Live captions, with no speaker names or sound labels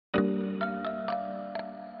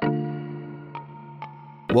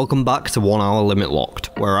Welcome back to 1 Hour Limit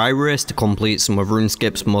Locked, where I race to complete some of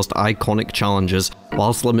RuneScape's most iconic challenges,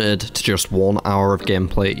 whilst limited to just 1 hour of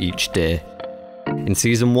gameplay each day. In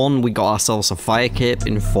Season 1, we got ourselves a fire cape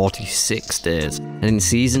in 46 days, and in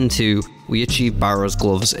Season 2, we achieved Barrow's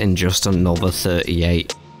gloves in just another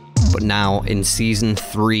 38. But now, in Season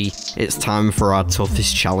 3, it's time for our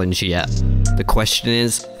toughest challenge yet. The question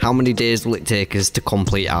is, how many days will it take us to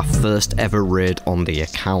complete our first ever raid on the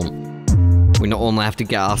account? We not only have to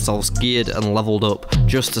get ourselves geared and leveled up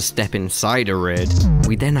just to step inside a raid,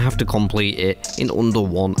 we then have to complete it in under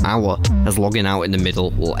 1 hour, as logging out in the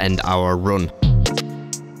middle will end our run.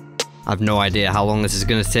 I've no idea how long this is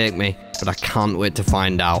going to take me, but I can't wait to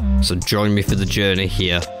find out, so join me for the journey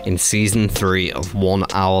here in Season 3 of 1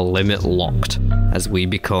 Hour Limit Locked, as we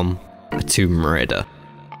become a Tomb Raider.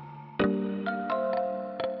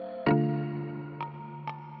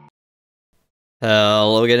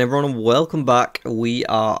 Hello again everyone and welcome back. We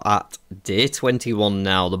are at day 21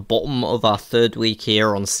 now, the bottom of our third week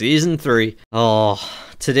here on Season 3.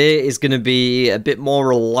 Today is going to be a bit more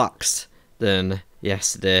relaxed than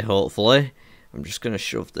yesterday, hopefully. I'm just going to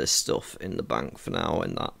shove this stuff in the bank for now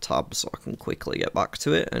in that tab so I can quickly get back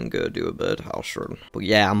to it and go do a birdhouse run. But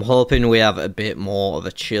yeah, I'm hoping we have a bit more of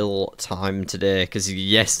a chill time today, because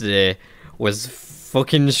yesterday was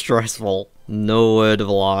fucking stressful. No word of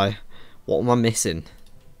a lie. What am I missing?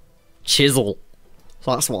 Chisel.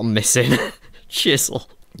 That's what I'm missing. Chisel.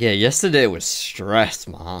 Yeah, yesterday was stress,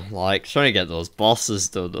 man. Like, trying to get those bosses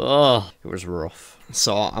done. Oh, it was rough.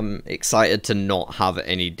 So I'm excited to not have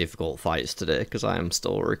any difficult fights today, because I am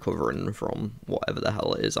still recovering from whatever the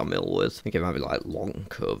hell it is I'm ill with. I think it might be like long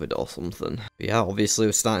COVID or something. But yeah, obviously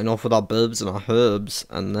we're starting off with our burbs and our herbs,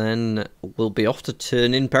 and then we'll be off to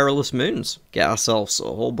turn in Perilous Moons. Get ourselves a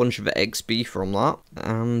whole bunch of XP from that,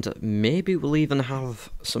 and maybe we'll even have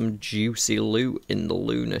some juicy loot in the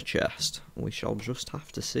Lunar chest. We shall just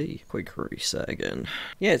have to see. Quick reset again.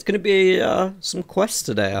 Yeah, it's going to be some quests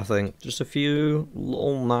today, I think. Just a few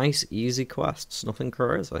little nice, easy quests. Nothing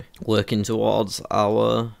crazy. Working towards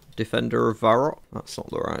our Defender of Varrock. That's not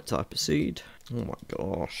the right type of seed. Oh my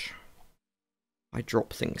gosh. I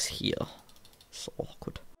drop things here. So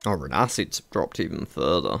awkward. Oh, Renacid's dropped even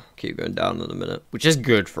further. Keep going down in a minute. Which is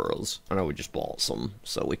good for us. I know we just bought some,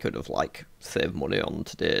 so we could have, like, saved money on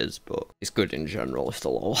today's, but it's good in general. It's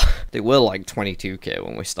still low. They were, like, 22k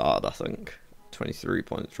when we started, I think.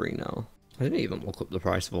 23.3 now. I didn't even look up the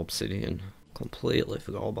price of obsidian. Completely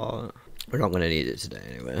forgot about it. We're not going to need it today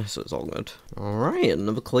anyway, so it's all good. Alright,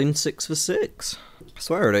 another clean 6 for 6. I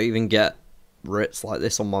swear I don't even get rates like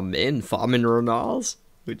this on my main farming runars,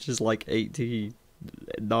 which is like 89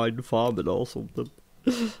 farming or something.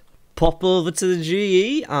 Pop over to the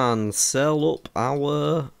GE and sell up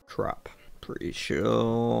our crap. Pretty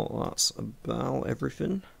sure that's about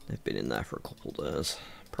everything. They've been in there for a couple days.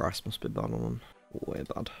 Price must be bad on them. Way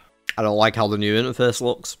bad. I don't like how the new interface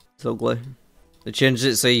looks. It's ugly. They changed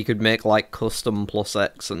it so you could make like custom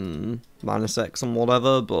 +X and -X and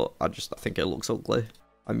whatever, but I think it looks ugly.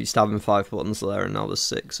 I'm used to having 5 buttons there and now there's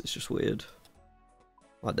 6. It's just weird.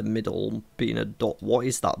 Like the middle being a dot. What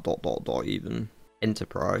is that dot dot dot even?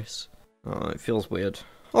 Enterprise. Oh, it feels weird.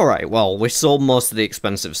 Alright, well, we sold most of the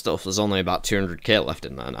expensive stuff. There's only about 200k left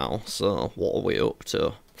in there now. So, what are we up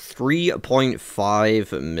to?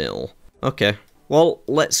 3.5 mil. Okay. Well,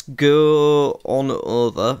 let's go on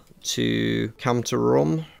over to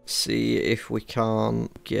Camterum. See if we can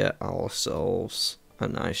get ourselves a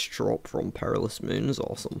nice drop from Perilous Moons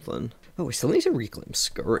or something. Oh, we still need to reclaim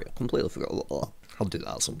Scurry. I completely forgot about that. I'll do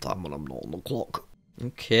that sometime when I'm not on the clock.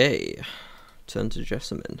 Okay. Turn to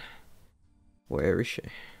Jessamine. Where is she?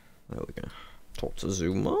 There we go. Talk to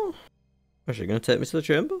Zuma. Is she going to take me to the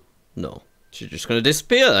chamber? No. She's just going to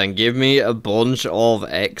disappear and give me a bunch of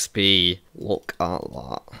XP. Look at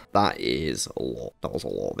that. That is a lot. That was a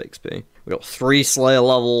lot of XP. We got 3 Slayer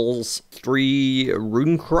levels, 3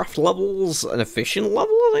 Runecraft levels, an Efficient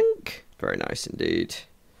level, I think. Very nice indeed.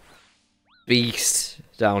 Beast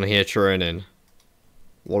down here training.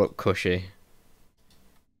 What up, Cushy?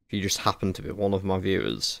 If you just happen to be one of my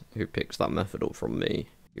viewers who picks that method up from me,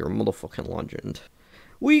 you're a motherfucking legend.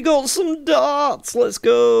 We got some darts! Let's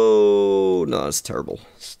go! No, it's terrible.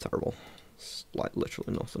 It's terrible. It's like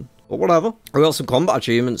literally nothing. But whatever. We got some combat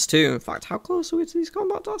achievements too. In fact, how close are we to these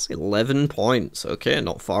combat tasks? 11 points. Okay,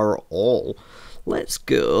 not far at all. Let's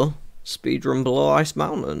go. Speedrun below Ice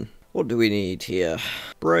Mountain. What do we need here?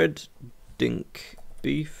 Bread, dink,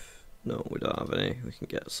 beef. No, we don't have any. We can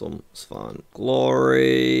get some. It's fine.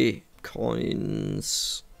 Glory,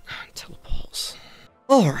 coins, teleports.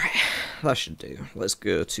 Alright, that should do. Let's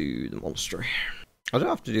go to the monastery. I don't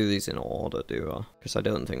have to do these in order, do I? Because I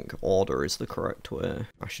don't think order is the correct way.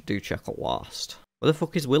 I should do check at last. Where the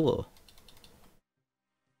fuck is Willow?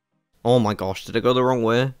 Oh my gosh, did I go the wrong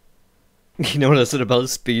way? You know what I said about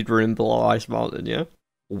speedrunning below Ice Mountain, yeah?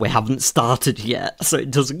 We haven't started yet, so it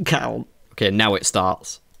doesn't count. Okay, now it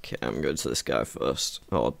starts. Okay, I'm going to this guy first.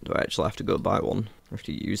 Oh, do I actually have to go buy one? I have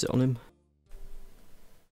to use it on him.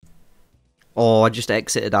 Oh, I just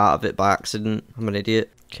exited out of it by accident. I'm an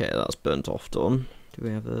idiot. Okay, that's burnt off done. Do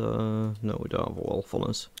we have a... No, we don't have a wolf on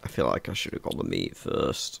us. I feel like I should have got the meat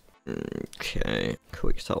first. Okay,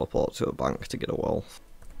 quick teleport to a bank to get a wealth.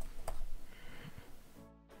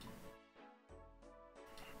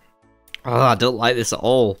 Oh, I don't like this at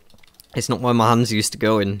all. It's not where my hands used to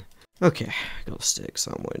go in. Okay, got a steak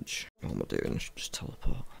sandwich. What am I doing? Just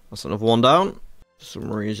teleport. That's another one down. For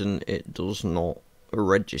some reason, it does not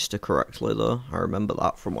register correctly though. I remember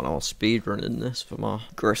that from when I was speedrunning this for my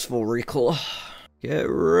graceful recall. Get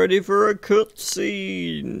ready for a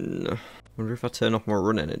cutscene. Wonder if I turn off my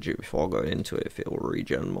run energy before going into it, if it'll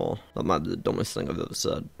regen more. That might be the dumbest thing I've ever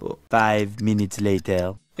said, but... 5 minutes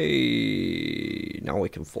later. Hey, now we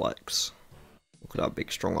can flex. Look at our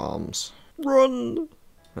big strong arms. Run!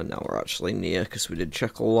 And now we're actually near, because we did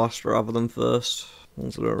check last rather than first.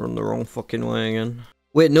 Ones that run the wrong fucking way again.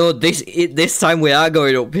 Wait, no, this time we are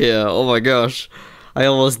going up here. Oh my gosh. I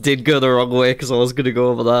almost did go the wrong way, because I was going to go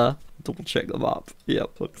over there. Double check the map.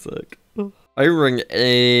 Yep, looks like. I didn't bring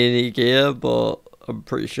any gear, but I'm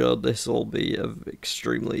pretty sure this will be an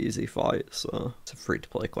extremely easy fight, so it's a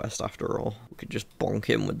free-to-play quest after all. We could just bonk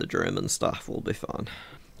him with the German staff, we'll be fine.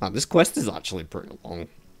 Man, this quest is actually pretty long,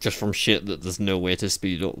 just from shit that there's no way to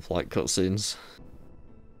speed up, like cutscenes.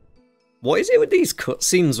 What is it with these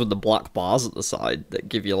cutscenes with the black bars at the side that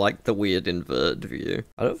give you, like, the weird inverted view?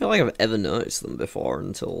 I don't feel like I've ever noticed them before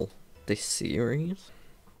until this series.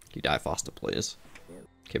 You die faster, please.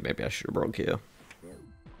 Okay, maybe I should have brought here.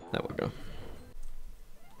 There we go.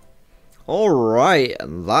 Alright,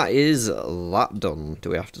 and that is that done.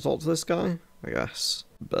 Do we have to talk to this guy? I guess.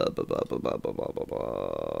 I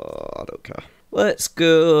don't care. Let's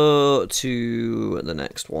go to the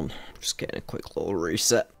next one. Just getting a quick little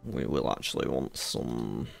reset. We will actually want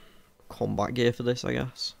some combat gear for this, I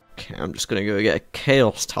guess. Okay, I'm just gonna go get a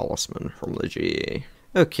Chaos Talisman from the GE.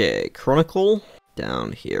 Okay, Chronicle.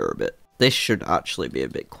 Down here a bit. This should actually be a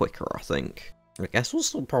bit quicker, I think. I guess we'll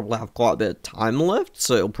still probably have quite a bit of time left,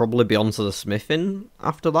 so it'll probably be onto the smithing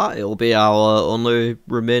after that. It'll be our only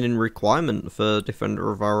remaining requirement for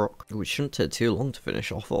Defender of Varrock. We shouldn't take too long to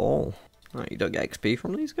finish off at all. Right, you don't get XP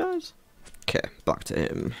from these guys? Okay, back to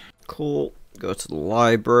him. Cool. Go to the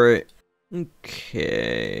library.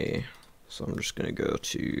 Okay. So I'm just going to go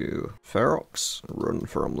to Ferox and run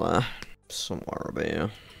from there. Somewhere over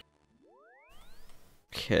here.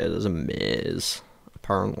 Okay, there's a maze,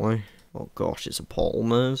 apparently. Oh gosh, it's a portal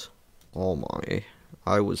maze. Oh my,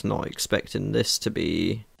 I was not expecting this to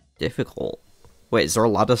be difficult. Wait, is there a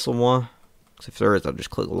ladder somewhere? Because if there is, I'll just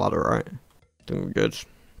click the ladder, right? I think we're good.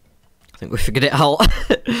 I think we figured it out.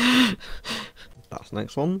 That's the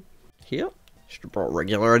next one. Here. Should have brought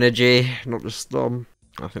regular energy, not just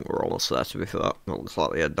I think we're almost there, to be fair. That looks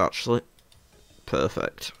like the end, actually.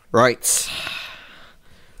 Perfect. Right.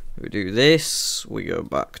 We do this, we go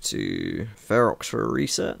back to Ferox for a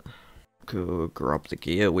reset. Go grab the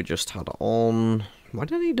gear we just had on. Why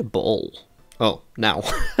do I need a ball? Oh, now.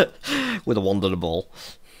 With a wand and a ball.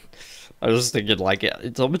 I was just thinking, like,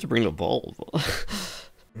 it's on me to bring the ball. But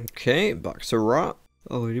okay, back to Rat.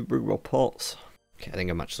 Oh, I didn't bring my pots. Okay, I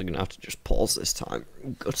think I'm actually going to have to just pause this time.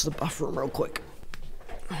 Go to the bathroom real quick.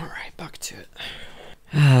 Alright, back to it.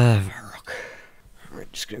 Varrock.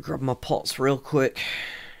 Alright, just going to grab my pots real quick.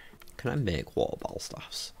 Can I make water bottle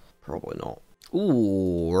staffs? Probably not.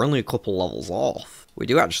 Ooh, we're only a couple levels off. We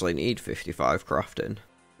do actually need 55 crafting.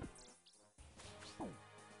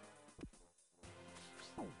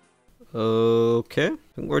 Okay, I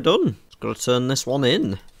think we're done. Just gotta turn this one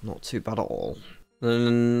in. Not too bad at all.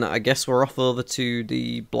 And I guess we're off over to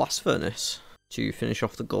the blast furnace to finish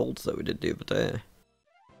off the gold that we did the other day.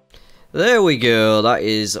 There we go, that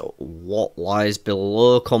is what lies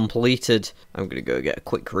below completed. I'm going to go get a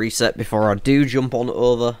quick reset before I do jump on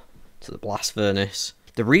over to the blast furnace.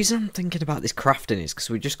 The reason I'm thinking about this crafting is because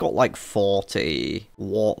we just got like 40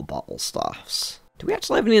 water bottle staffs. Do we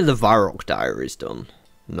actually have any of the Varrock diaries done?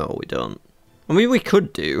 No, we don't. I mean, we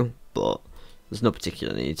could do, but there's no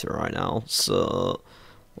particular need to right now. So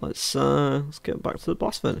let's get back to the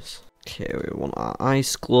blast furnace. Okay, we want our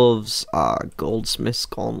ice gloves, our goldsmith's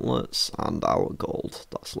gauntlets, and our gold.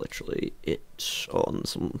 That's literally it. Oh, and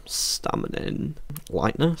some stamina and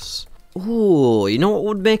lightness. Ooh, you know what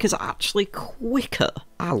would make us actually quicker?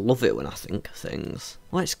 I love it when I think of things.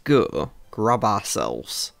 Let's go grab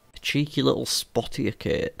ourselves a cheeky little spottier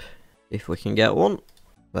cape. If we can get one.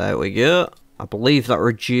 There we go. I believe that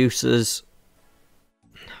reduces...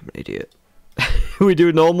 I'm an idiot. We do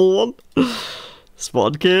a normal one?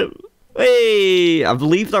 Spotted cape. Hey! I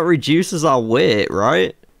believe that reduces our weight,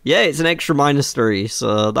 right? Yeah, it's an extra -3,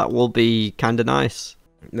 so that will be kinda nice.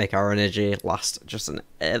 Make our energy last just an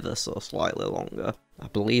ever so slightly longer. I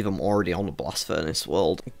believe I'm already on the blast furnace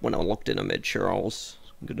world. When I looked in, I made sure I was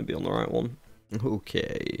gonna be on the right one.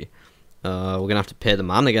 Okay. We're gonna have to pay the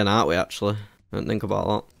man again, aren't we, actually? I didn't think about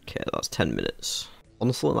that. Okay, that's 10 minutes.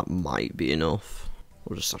 Honestly, that might be enough.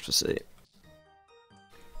 We'll just have to see.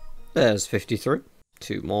 There's 53.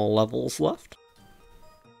 2 more levels left.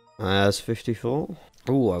 There's 54.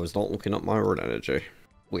 Ooh, I was not looking at my run energy.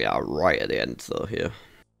 We are right at the end, though, here.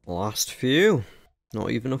 Last few. Not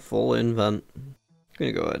even a full invent. I'm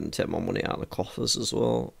gonna go ahead and take my money out of the coffers as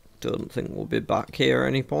well. Don't think we'll be back here at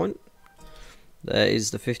any point. There is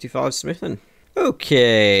the 55 smithing.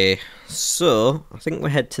 Okay, so I think we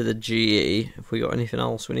head to the GE. If we got anything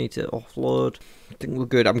else we need to offload, I think we're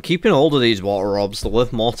good. I'm keeping hold of these water robs. They're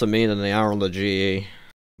worth more to me than they are on the GE.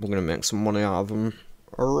 We're gonna make some money out of them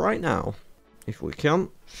right now, if we can.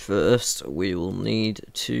 First, we will need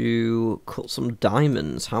to cut some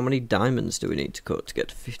diamonds. How many diamonds do we need to cut to get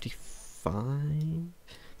to 55? I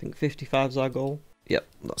think 55 is our goal. Yep,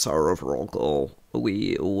 that's our overall goal.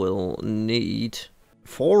 We will need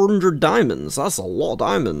 400 diamonds. That's a lot of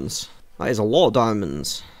diamonds. That is a lot of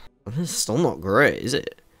diamonds. It's still not great, is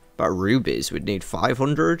it? But rubies, we'd need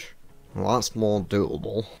 500. Well, that's more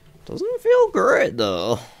doable. Doesn't feel great,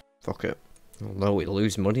 though. Fuck it. Although we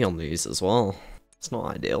lose money on these as well. It's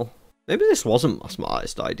not ideal. Maybe this wasn't my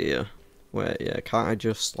smartest idea. Where, yeah, can't I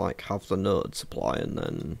just, like, have the node supply and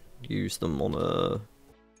then use them on a...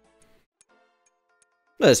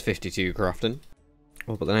 There's 52 crafting.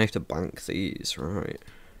 Oh, but then I have to bank these, right.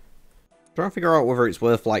 Trying to figure out whether it's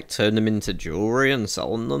worth, like, turning them into jewellery and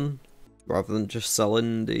selling them, rather than just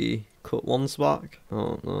selling the cut ones back.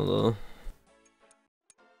 Oh, no, though.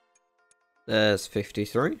 There's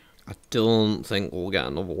 53. I don't think we'll get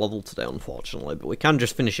another level today, unfortunately, but we can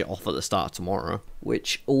just finish it off at the start of tomorrow,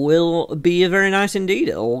 which will be very nice indeed.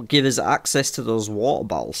 It'll give us access to those water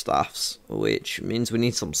battle staffs, which means we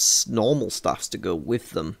need some normal staffs to go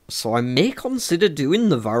with them. So I may consider doing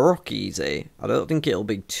the Varrock easy. I don't think it'll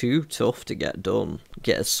be too tough to get done.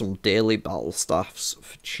 Get us some daily battle staffs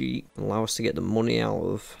for cheap, allow us to get the money out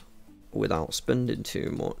of without spending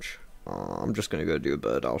too much. I'm just going to go do a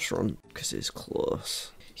birdhouse run, because it's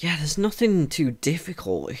close. Yeah, there's nothing too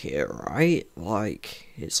difficult here, right? Like,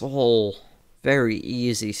 it's all very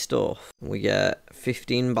easy stuff. We get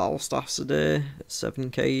 15 battle staffs a day,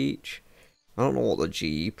 7k each. I don't know what the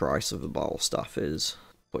GE price of a battle staff is,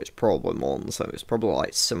 but it's probably more than so. It's probably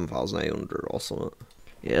like 7,800 or something.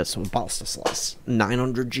 Yeah, so battle staffs like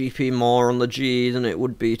 900 GP more on the GE than it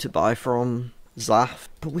would be to buy from Zaf.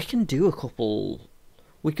 But we can do a couple...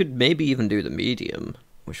 We could maybe even do the medium,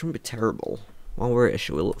 which wouldn't be terrible. While we're here,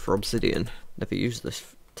 should we look for obsidian? Never used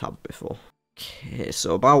this tab before. Okay,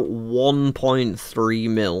 so about 1.3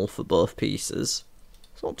 mil for both pieces.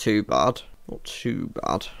 It's not too bad. Not too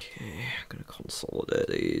bad. Okay, I'm gonna consolidate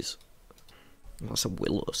these. That's a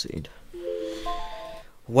willow seed.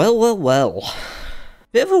 Well, well, well.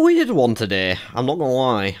 Bit of a weird one today, I'm not gonna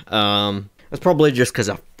lie. It's probably just because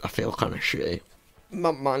I feel kind of shitty.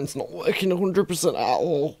 My mind's not working 100% at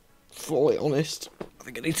all, fully honest. I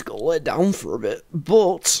think I need to go lay down for a bit,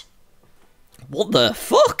 but... What the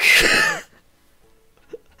fuck?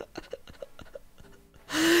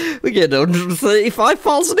 We get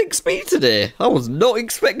 135,000 XP today. I was not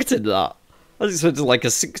expecting that. I was expecting like a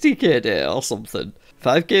 60k day or something.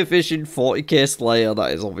 5k fishing, 40k slayer,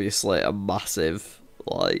 that is obviously a massive,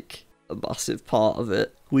 like, a massive part of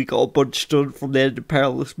it. We got a bunch done from the end of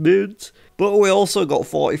Perilous Moons, but we also got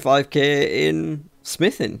 45k in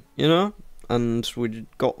smithing, you know? And we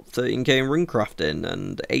got 13k in ring crafting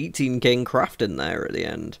and 18k in crafting there at the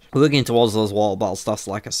end. Working towards those water battle stuffs,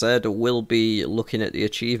 like I said, we'll be looking at the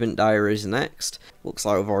achievement diaries next. Looks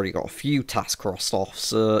like we've already got a few tasks crossed off,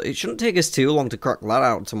 so it shouldn't take us too long to crack that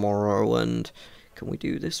out tomorrow. And can we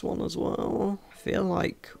do this one as well? I feel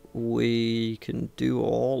like we can do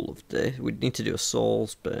all of this. We'd need to do a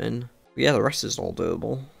soul's burn. But yeah, the rest is all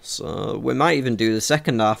doable. So we might even do the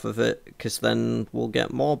second half of it, because then we'll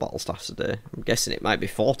get more battle staffs a day. I'm guessing it might be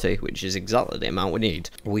 40, which is exactly the amount we need.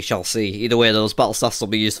 We shall see. Either way, those battle staffs will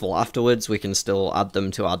be useful afterwards. We can still add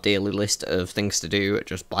them to our daily list of things to do,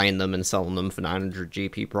 just buying them and selling them for 900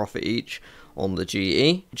 GP profit each. on the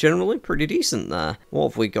GE. Generally pretty decent there. What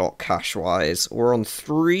have we got cash-wise? We're on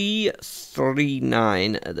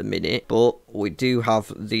 339 at the minute, but we do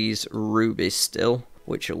have these rubies still,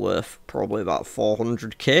 which are worth probably about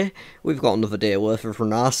 400k. We've got another day worth of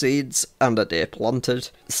Lunar seeds and a day planted,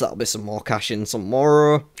 so that'll be some more cash in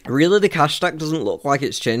tomorrow. Really, the cash stack doesn't look like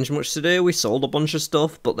it's changed much today. We sold a bunch of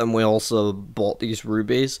stuff, but then we also bought these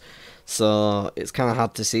rubies, so it's kind of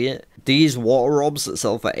hard to see it. These water robs that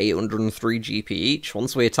sell for 803 GP each,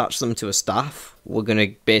 once we attach them to a staff, we're going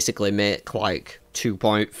to basically make like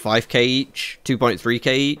 2.5k each, 2.3k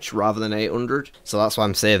each, rather than 800. So that's why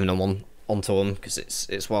I'm saving them onto them, because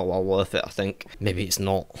it's well worth it, I think. Maybe it's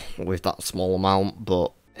not with that small amount,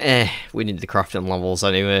 but we need the crafting levels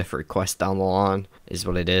anyway for a quest down the line, is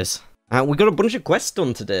what it is. We got a bunch of quests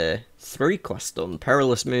done today. 3 quests done.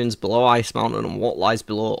 Perilous Moons, Below Ice Mountain, and What Lies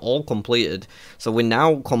Below, all completed. So we're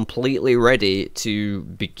now completely ready to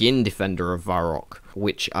begin Defender of Varrock,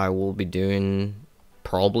 which I will be doing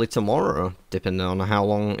probably tomorrow, depending on how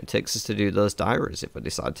long it takes us to do those diaries. If I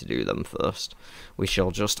decide to do them first, we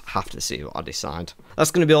shall just have to see what I decide.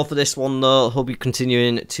 That's going to be all for this one though. Hope you're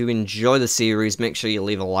continuing to enjoy the series. Make sure you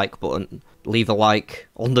leave a like button. Leave a like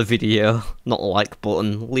on the video, not a like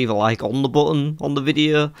button. Leave a like on the button on the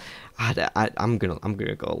video. I'm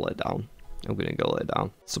gonna go lay down. I'm gonna go lay down.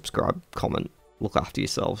 Subscribe, comment, look after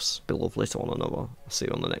yourselves. Be lovely to one another. I'll see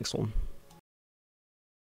you on the next one.